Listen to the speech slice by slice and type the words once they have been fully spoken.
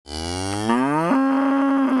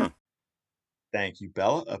Thank you,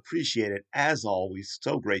 Bella. Appreciate it as always.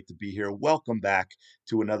 So great to be here. Welcome back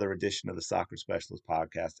to another edition of the Soccer Specialist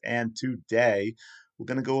Podcast. And today we're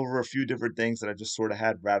going to go over a few different things that I just sort of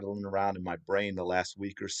had rattling around in my brain the last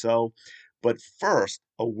week or so. But first,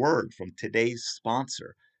 a word from today's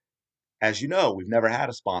sponsor. As you know, we've never had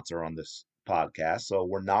a sponsor on this podcast, so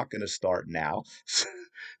we're not going to start now.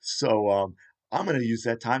 So I'm going to use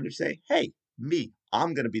that time to say, hey,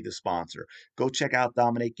 I'm going to be the sponsor. Go check out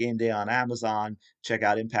Dominate Game Day on Amazon. Check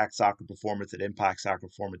out Impact Soccer Performance at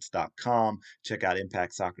impactsoccerperformance.com. Check out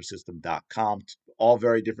impactsoccersystem.com. All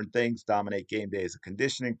very different things. Dominate Game Day is a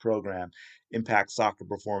conditioning program. Impact Soccer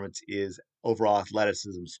Performance is overall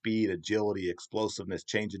athleticism, speed, agility, explosiveness,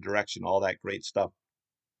 change of direction, all that great stuff.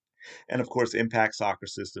 And of course, Impact Soccer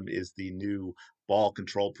System is the new ball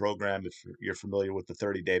control program. If you're familiar with the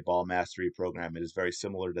 30-day ball mastery program, it is very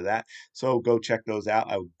similar to that. So go check those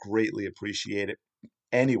out. I would greatly appreciate it.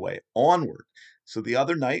 Anyway, onward. So the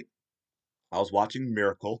other night, I was watching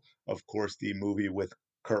Miracle, of course, the movie with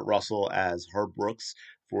Kurt Russell as Herb Brooks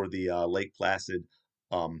for the Lake Placid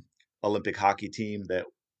um, Olympic hockey team that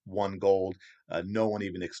won gold. No one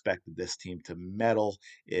even expected this team to medal.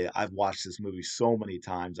 I've watched this movie so many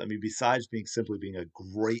times. I mean, besides being simply being a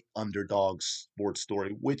great underdog sports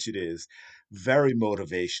story, which it is, very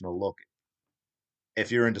motivational. Look,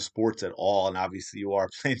 if you're into sports at all, and obviously you are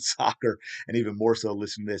playing soccer, and even more so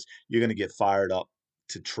listening to this, you're going to get fired up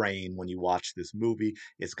to train when you watch this movie.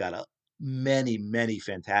 It's got many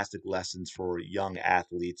fantastic lessons for young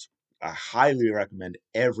athletes. I highly recommend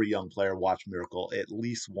every young player watch Miracle at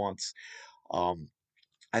least once. Um,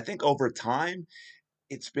 I think over time,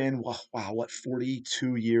 it's been, wow, what,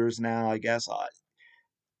 42 years now, I guess.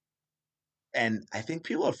 And I think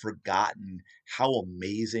people have forgotten how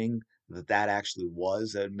amazing that actually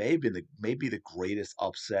was. It may have been maybe the greatest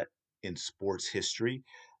upset in sports history.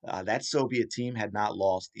 That Soviet team had not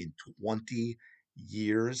lost in 20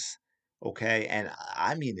 years. Okay, and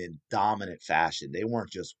I mean in dominant fashion. They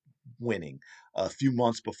weren't just winning. A few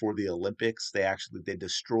months before the Olympics, they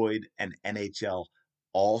destroyed an NHL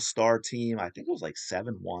All-Star team. I think it was like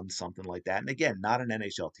 7-1, something like that. And again, not an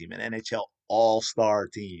NHL team, an NHL All-Star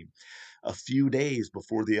team. A few days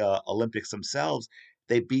before the Olympics themselves,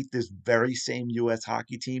 they beat this very same U.S.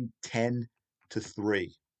 hockey team 10-3.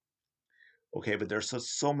 Okay, but there's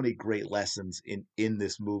so many great lessons in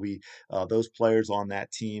this movie. Those players on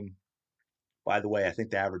that team, by the way, I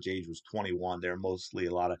think the average age was 21. They're mostly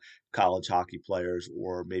a lot of college hockey players,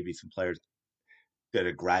 or maybe some players that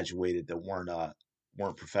had graduated that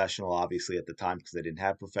weren't professional, obviously at the time because they didn't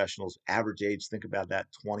have professionals. Average age, think about that,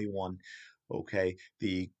 21. Okay,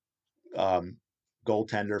 the um,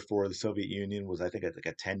 goaltender for the Soviet Union was, I think, like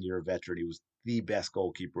a 10-year veteran. He was the best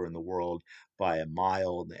goalkeeper in the world by a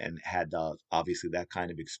mile and had obviously that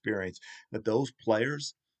kind of experience. But those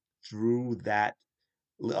players, through that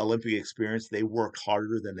Olympic experience, they worked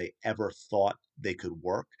harder than they ever thought they could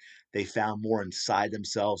work. They found more inside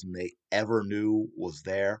themselves than they ever knew was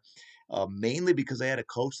there. Mainly because they had a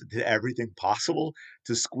coach that did everything possible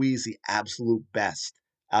to squeeze the absolute best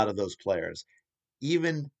out of those players,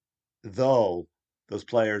 even though those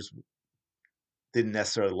players didn't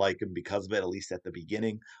necessarily like him because of it, at least at the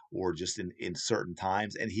beginning or just in certain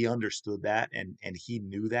times. And he understood that and he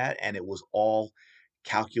knew that. And it was all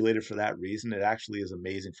calculated for that reason. It actually is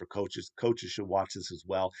amazing for coaches. Coaches should watch this as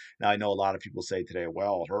well. Now, I know a lot of people say today,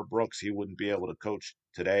 well, Herb Brooks, he wouldn't be able to coach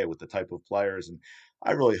today with the type of players. And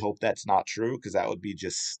I really hope that's not true because that would be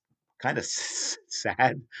just kind of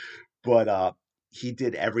sad. But he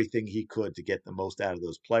did everything he could to get the most out of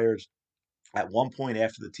those players. At one point,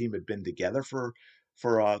 after the team had been together for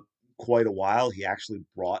quite a while, he actually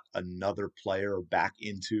brought another player back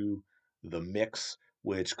into the mix,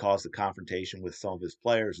 which caused a confrontation with some of his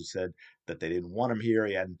players who said that they didn't want him here.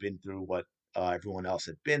 He hadn't been through what everyone else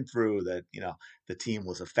had been through, that, the team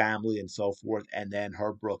was a family and so forth. And then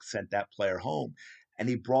Herb Brooks sent that player home and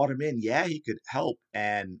he brought him in. Yeah, he could help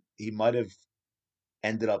and he might have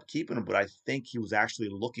ended up keeping him, but I think he was actually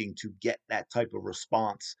looking to get that type of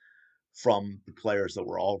response from the players that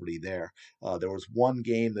were already there. There was one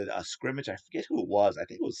game that a scrimmage, I forget who it was. I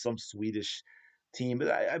think it was some Swedish team,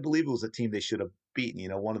 but I believe it was a team they should have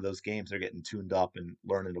beaten. One of those games they're getting tuned up and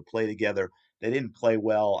learning to play together. They didn't play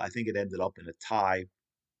well. I think it ended up in a tie.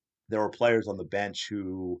 There were players on the bench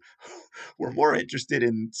who were more interested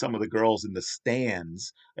in some of the girls in the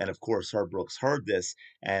stands. And of course, Herb Brooks heard this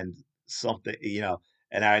and something,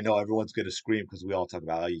 and I know everyone's going to scream because we all talk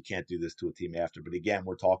about, oh, you can't do this to a team after. But again,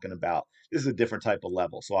 we're talking about this is a different type of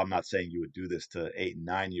level. So I'm not saying you would do this to 8 and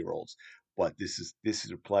 9 year olds, but this is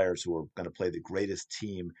players who are going to play the greatest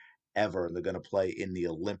team ever. They're going to play in the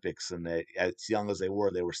Olympics, and they, as young as they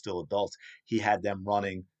were still adults. He had them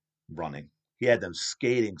running. He had them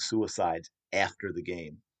skating suicides after the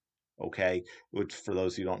game. Okay, which for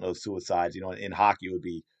those who don't know suicides, in hockey it would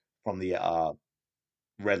be from the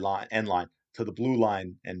red line end line to the blue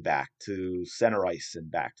line and back to center ice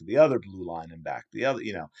and back to the other blue line and back to the other.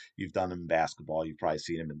 You've done them in basketball, you've probably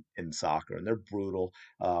seen them in soccer, and they're brutal.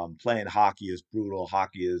 Playing hockey is brutal.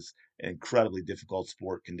 Hockey is an incredibly difficult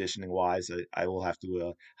sport conditioning wise. I will have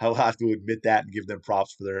to I will have to admit that and give them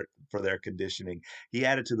props for their conditioning. He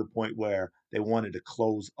had it to the point where they wanted to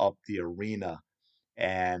close up the arena,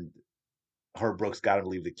 and Herb Brooks got him to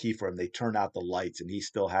leave the key for him. They turned out the lights, and he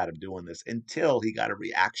still had him doing this until he got a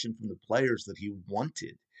reaction from the players that he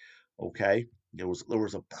wanted. Okay, there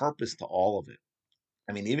was a purpose to all of it.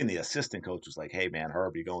 I mean, even the assistant coach was like, "Hey, man,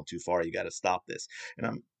 Herb, you're going too far. You got to stop this." And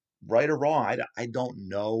I'm right or wrong. I don't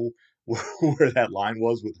know where that line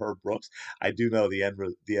was with Herb Brooks. I do know the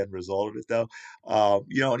end result of it though.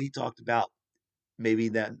 And he talked about maybe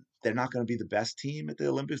that they're not going to be the best team at the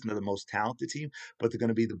Olympics, and they're the most talented team, but they're going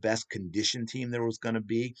to be the best conditioned team there was going to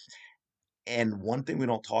be. And one thing we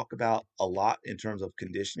don't talk about a lot in terms of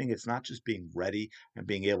conditioning, it's not just being ready and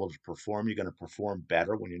being able to perform. You're going to perform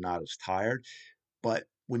better when you're not as tired. But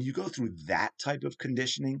when you go through that type of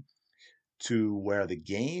conditioning to where the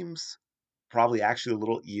games probably actually a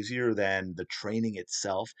little easier than the training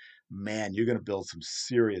itself, man, you're going to build some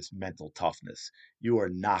serious mental toughness. You are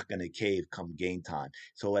not going to cave come game time.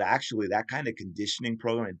 So it actually, that kind of conditioning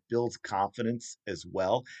program, it builds confidence as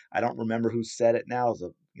well. I don't remember who said it now. It's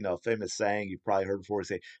a famous saying you've probably heard before.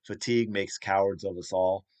 Say fatigue makes cowards of us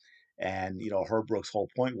all. And Herb Brooks' whole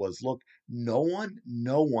point was, look, no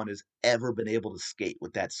one has ever been able to skate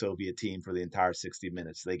with that Soviet team for the entire 60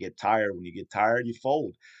 minutes. They get tired. When you get tired, you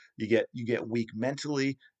fold. You get weak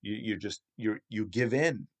mentally. You give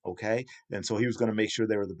in. Okay, and so he was going to make sure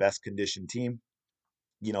they were the best conditioned team.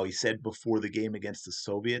 He said before the game against the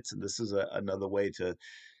Soviets, and this is another way to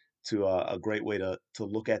a great way to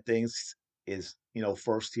look at things is,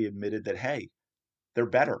 first he admitted that, hey, they're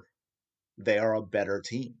better. They are a better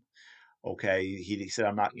team. Okay, he said,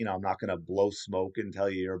 I'm not going to blow smoke and tell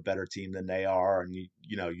you you're a better team than they are, and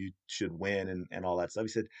you should win and all that stuff. He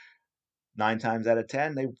said 9 times out of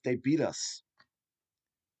 10 they beat us,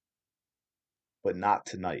 but not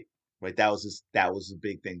tonight. Right? That was the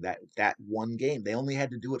big thing. That one game, they only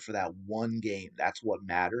had to do it for that one game. That's what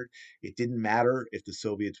mattered. It didn't matter if the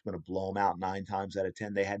Soviets were going to blow them out 9 times out of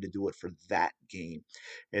 10. They had to do it for that game.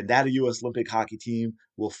 And that U.S. Olympic hockey team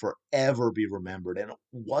will forever be remembered. And it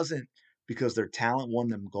wasn't because their talent won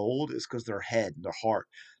them gold. It's because their head, their heart,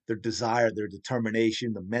 their desire, their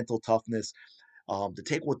determination, the mental toughness, to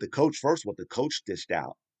take what the coach dished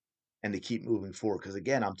out, and to keep moving forward. Because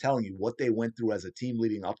again, I'm telling you, what they went through as a team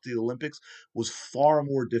leading up to the Olympics was far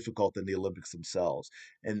more difficult than the Olympics themselves.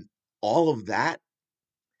 And all of that,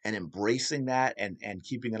 and embracing that, and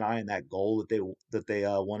keeping an eye on that goal that they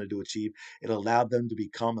wanted to achieve, it allowed them to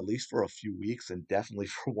become, at least for a few weeks and definitely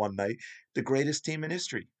for one night, the greatest team in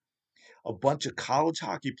history. A bunch of college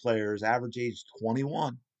hockey players, average age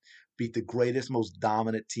 21, beat the greatest, most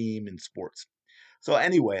dominant team in sports. So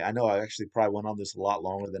anyway, I know I actually probably went on this a lot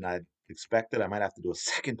longer than I expected. I might have to do a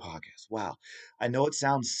second podcast. Wow. I know it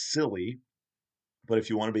sounds silly, but if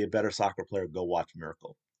you want to be a better soccer player, go watch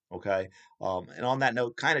Miracle. Okay. And on that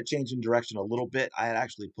note, kind of changing direction a little bit, I had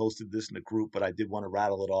actually posted this in the group, but I did want to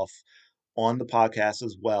rattle it off on the podcast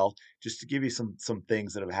as well, just to give you some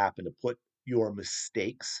things that have happened to put your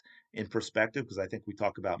mistakes in perspective, because I think we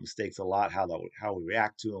talk about mistakes a lot, how we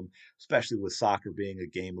react to them, especially with soccer being a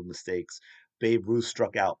game of mistakes. Babe Ruth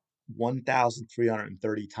struck out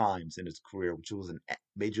 1,330 times in his career, which was a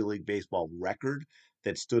Major League Baseball record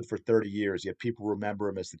that stood for 30 years. Yet people remember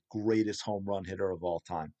him as the greatest home run hitter of all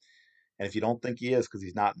time. And if you don't think he is because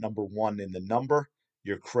he's not number one in the number,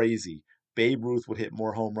 you're crazy. Babe Ruth would hit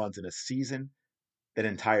more home runs in a season than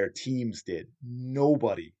entire teams did.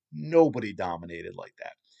 Nobody dominated like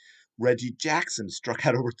that. Reggie Jackson struck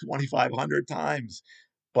out over 2,500 times,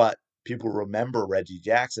 but people remember Reggie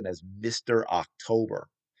Jackson as Mr. October,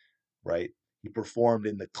 right? He performed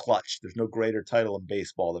in the clutch. There's no greater title in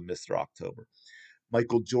baseball than Mr. October.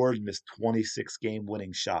 Michael Jordan missed 26 game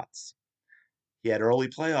winning shots. He had early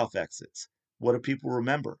playoff exits. What do people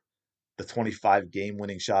remember? The 25 game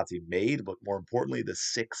winning shots he made, but more importantly, the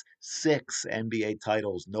six NBA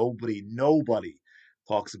titles. Nobody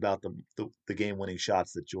talks about the game winning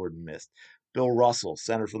shots that Jordan missed. Bill Russell,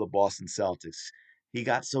 center for the Boston Celtics. He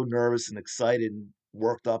got so nervous and excited and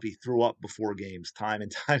worked up, he threw up before games time and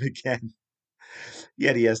time again.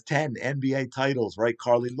 Yet he has 10 NBA titles, right?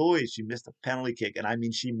 Carly Lloyd, she missed a penalty kick, and I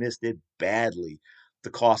mean, she missed it badly to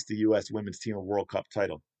cost the U.S. women's team a World Cup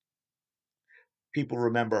title. People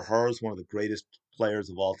remember her as one of the greatest players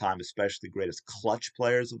of all time, especially greatest clutch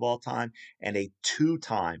players of all time, and a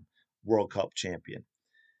two-time World Cup champion.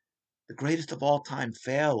 The greatest of all time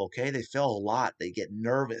fail, okay? They fail a lot. They get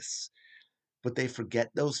nervous, but they forget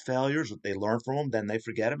those failures. They learn from them, then they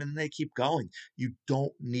forget them, and then they keep going. You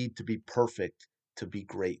don't need to be perfect to be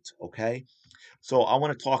great, okay? So I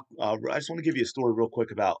want to talk. I just want to give you a story real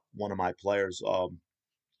quick about one of my players.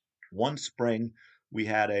 One spring, we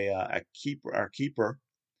had a keeper. Our keeper.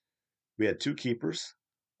 We had two keepers.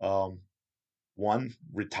 Um, one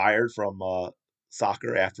retired from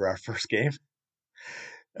soccer after our first game.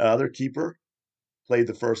 Other keeper played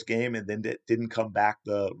the first game and then didn't come back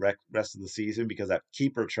the rest of the season because at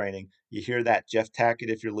keeper training, you hear that, Jeff Tackett,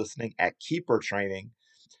 if you're listening, at keeper training,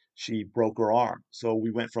 she broke her arm. So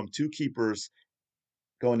we went from two keepers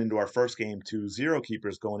going into our first game to zero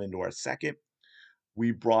keepers going into our second.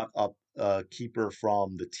 We brought up a keeper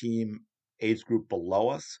from the team age group below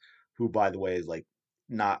us, who, by the way, is like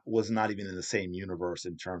not was not even in the same universe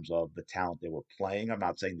in terms of the talent they were playing. I'm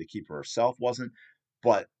not saying the keeper herself wasn't,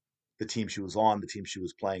 but the team she was on, the team she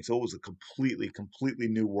was playing. So it was a completely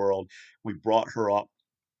new world. We brought her up.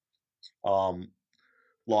 Um,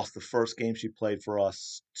 Lost the first game she played for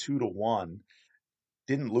us 2-1.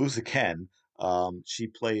 Didn't lose again. She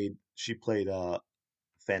played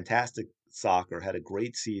fantastic soccer, had a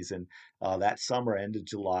great season. That summer, end of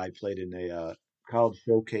July, played in a college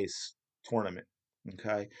showcase tournament.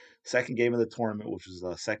 Okay, second game of the tournament, which was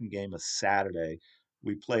the second game of Saturday.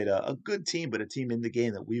 We played a good team, but a team in the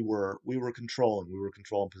game that we were controlling. We were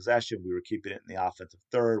controlling possession. We were keeping it in the offensive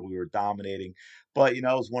third. We were dominating. But it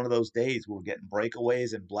was one of those days we were getting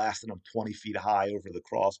breakaways and blasting them 20 feet high over the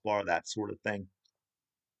crossbar, that sort of thing.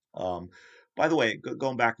 Um, by the way,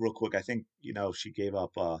 going back real quick, I think she gave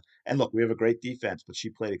up. And look, we have a great defense, but she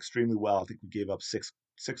played extremely well. I think we gave up six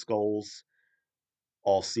goals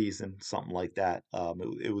all season, something like that.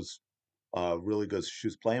 It was really good. She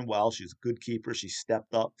was playing well. She's a good keeper. She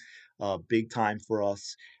stepped up big time for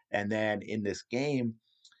us. And then in this game,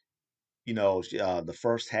 the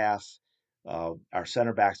first half, our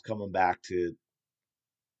center back's coming back to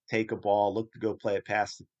take a ball, look to go play it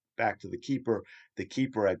past back to the keeper. The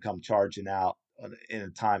keeper had come charging out in a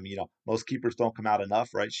time, most keepers don't come out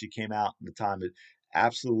enough, right? She came out in the time it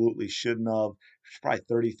absolutely shouldn't have. She's probably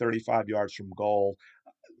 30, 35 yards from goal.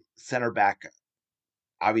 Center back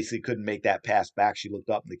obviously couldn't make that pass back. She looked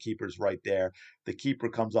up and the keeper's right there. The keeper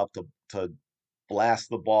comes up to blast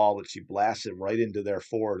the ball, but she blasts it right into their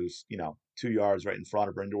forward, who's 2 yards right in front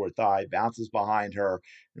of her, into her thigh, bounces behind her,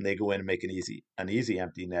 and they go in and make an easy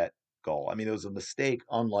empty net goal. I mean, it was a mistake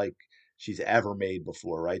unlike she's ever made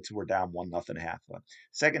before, right? So we're down 1-0 half.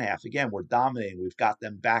 Second half, again, we're dominating. We've got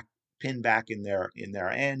them back pinned back in their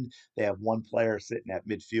end. They have one player sitting at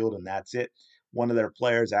midfield, and that's it. One of their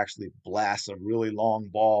players actually blasts a really long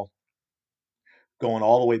ball going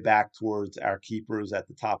all the way back towards our keepers at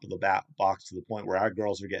the top of the box to the point where our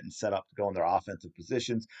girls are getting set up to go in their offensive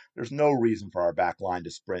positions. There's no reason for our back line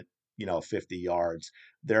to sprint, 50 yards.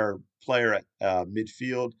 Their player at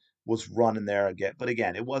midfield was running there again, but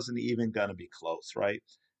again, it wasn't even going to be close, right?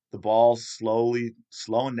 The ball slowly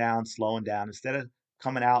slowing down instead of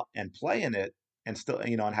coming out and playing it and still,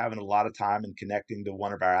 and having a lot of time and connecting to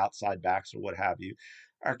one of our outside backs or what have you.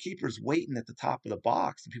 Our keeper's waiting at the top of the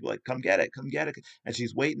box, and people are like, come get it, and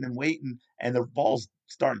she's waiting and waiting, and the ball's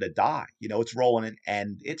starting to die. It's rolling in,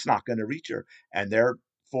 and it's not going to reach her. And their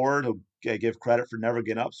forward, who give credit for never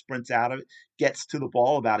getting up, sprints out of it, gets to the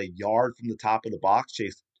ball about a yard from the top of the box,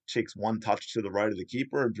 shakes one touch to the right of the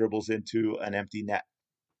keeper, and dribbles into an empty net.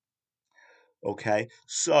 Okay,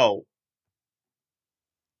 so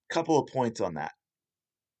couple of points on that.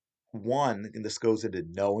 One, and this goes into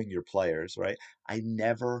knowing your players, right? I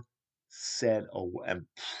never said and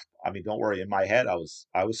I mean, don't worry, in my head I was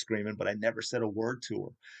screaming, but I never said a word to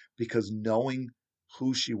her because knowing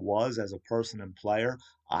who she was as a person and player,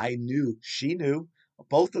 I knew she knew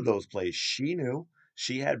both of those plays. She knew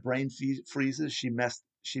she had brain freezes. She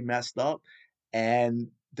messed up, and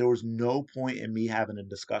there was no point in me having a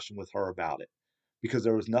discussion with her about it because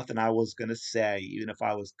there was nothing I was going to say, even if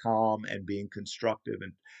I was calm and being constructive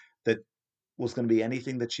and that was going to be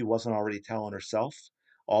anything that she wasn't already telling herself.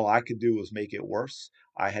 All I could do was make it worse.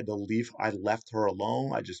 I had to leave. I left her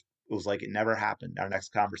alone. It was like it never happened. Our next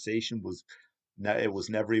conversation it was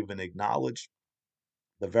never even acknowledged.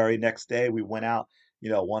 The very next day, we went out.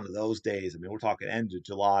 one of those days. I mean, we're talking end of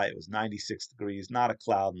July. It was 96 degrees, not a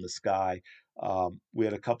cloud in the sky. We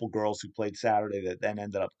had a couple girls who played Saturday that then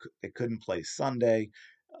ended up they couldn't play Sunday.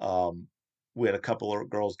 Um, we had a couple of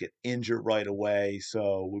girls get injured right away,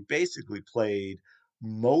 so we basically played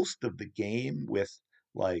most of the game with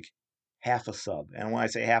like half a sub. And when I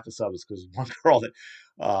say half a sub, it's because one girl that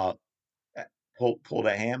uh, pulled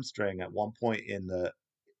a hamstring at one point in the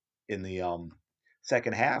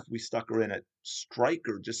second half. We stuck her in at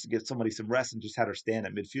striker just to give somebody some rest and just had her stand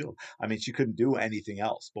at midfield. I mean, she couldn't do anything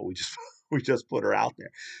else, but we just we just put her out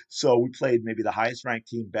there. So we played maybe the highest ranked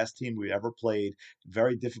team, best team we ever played.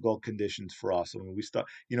 Very difficult conditions for us. I mean,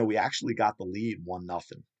 we actually got the lead 1-0.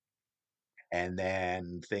 And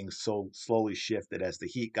then things so slowly shifted as the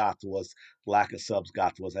heat got to us, lack of subs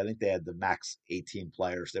got to us. I think they had the max 18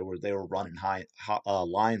 players. They were running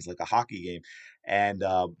lines like a hockey game, and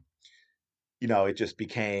it just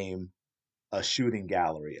became a shooting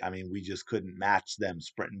gallery. I mean, we just couldn't match them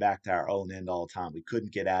sprinting back to our own end all the time. We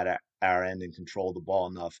couldn't get at our end and control the ball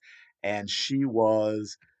enough. And she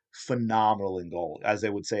was phenomenal in goal, as they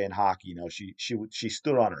would say in hockey. She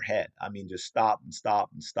stood on her head. I mean, just stop and stop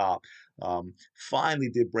and stop. Finally,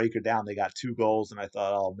 did break her down. They got 2 goals, and I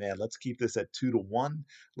thought, oh man, let's keep this at 2-1.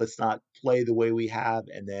 Let's not play the way we have,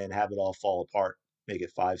 and then have it all fall apart. Make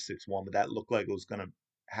it 5-6-1. But that looked like it was going to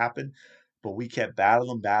happen, but we kept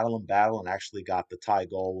battling, battling, battling, actually got the tie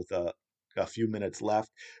goal with a few minutes left.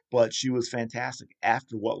 But she was fantastic.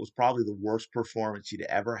 After what was probably the worst performance she'd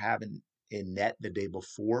ever have in net the day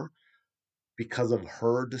before, because of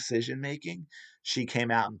her decision making, she came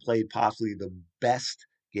out and played possibly the best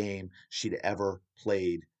game she'd ever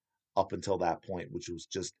played up until that point, which was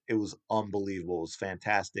just, it was unbelievable. It was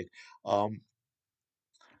fantastic. Um,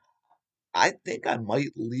 I think I might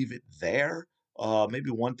leave it there. Maybe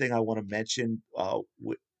one thing I want to mention,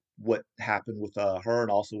 what happened with her and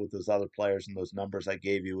also with those other players and those numbers I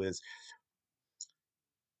gave you, is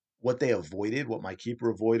what they avoided, what my keeper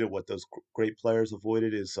avoided, what those great players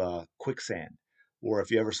avoided is quicksand. Or if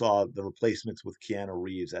you ever saw the replacements with Keanu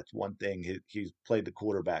Reeves, that's one thing. He's played the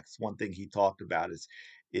quarterbacks. One thing he talked about is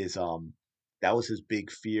that was his big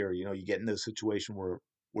fear. You get in those situation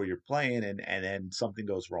where you're playing and then something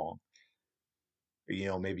goes wrong.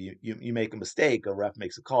 Maybe you make a mistake, a ref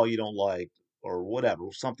makes a call you don't like, or whatever,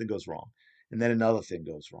 something goes wrong. And then another thing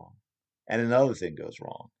goes wrong. And another thing goes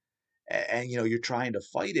wrong. And you're trying to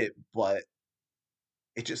fight it, but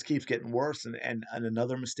it just keeps getting worse, and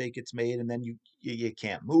another mistake gets made, and then you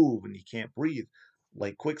can't move and you can't breathe,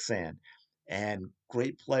 like quicksand. And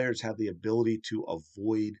great players have the ability to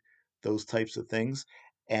avoid those types of things.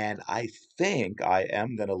 And I think I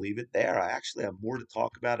am going to leave it there. I actually have more to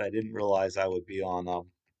talk about. I didn't realize I would be on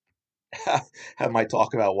have my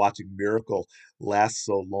talk about watching Miracle last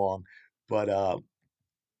so long. But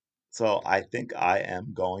so I think I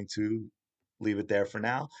am going to leave it there for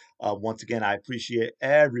now. Once again, I appreciate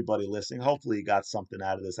everybody listening. Hopefully, you got something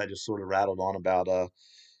out of this. I just sort of rattled on about a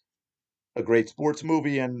great sports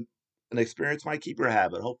movie and an experience my keeper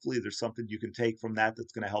had. But hopefully, there's something you can take from that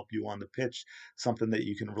that's going to help you on the pitch, something that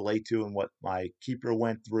you can relate to and what my keeper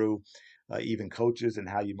went through, even coaches and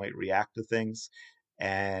how you might react to things.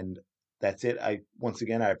 And that's it. Once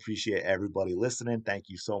again, I appreciate everybody listening. Thank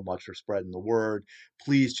you so much for spreading the word.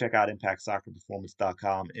 Please check out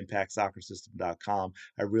impactsoccerperformance.com, impactsoccersystem.com.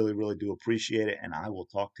 I really, really do appreciate it, and I will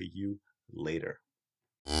talk to you later.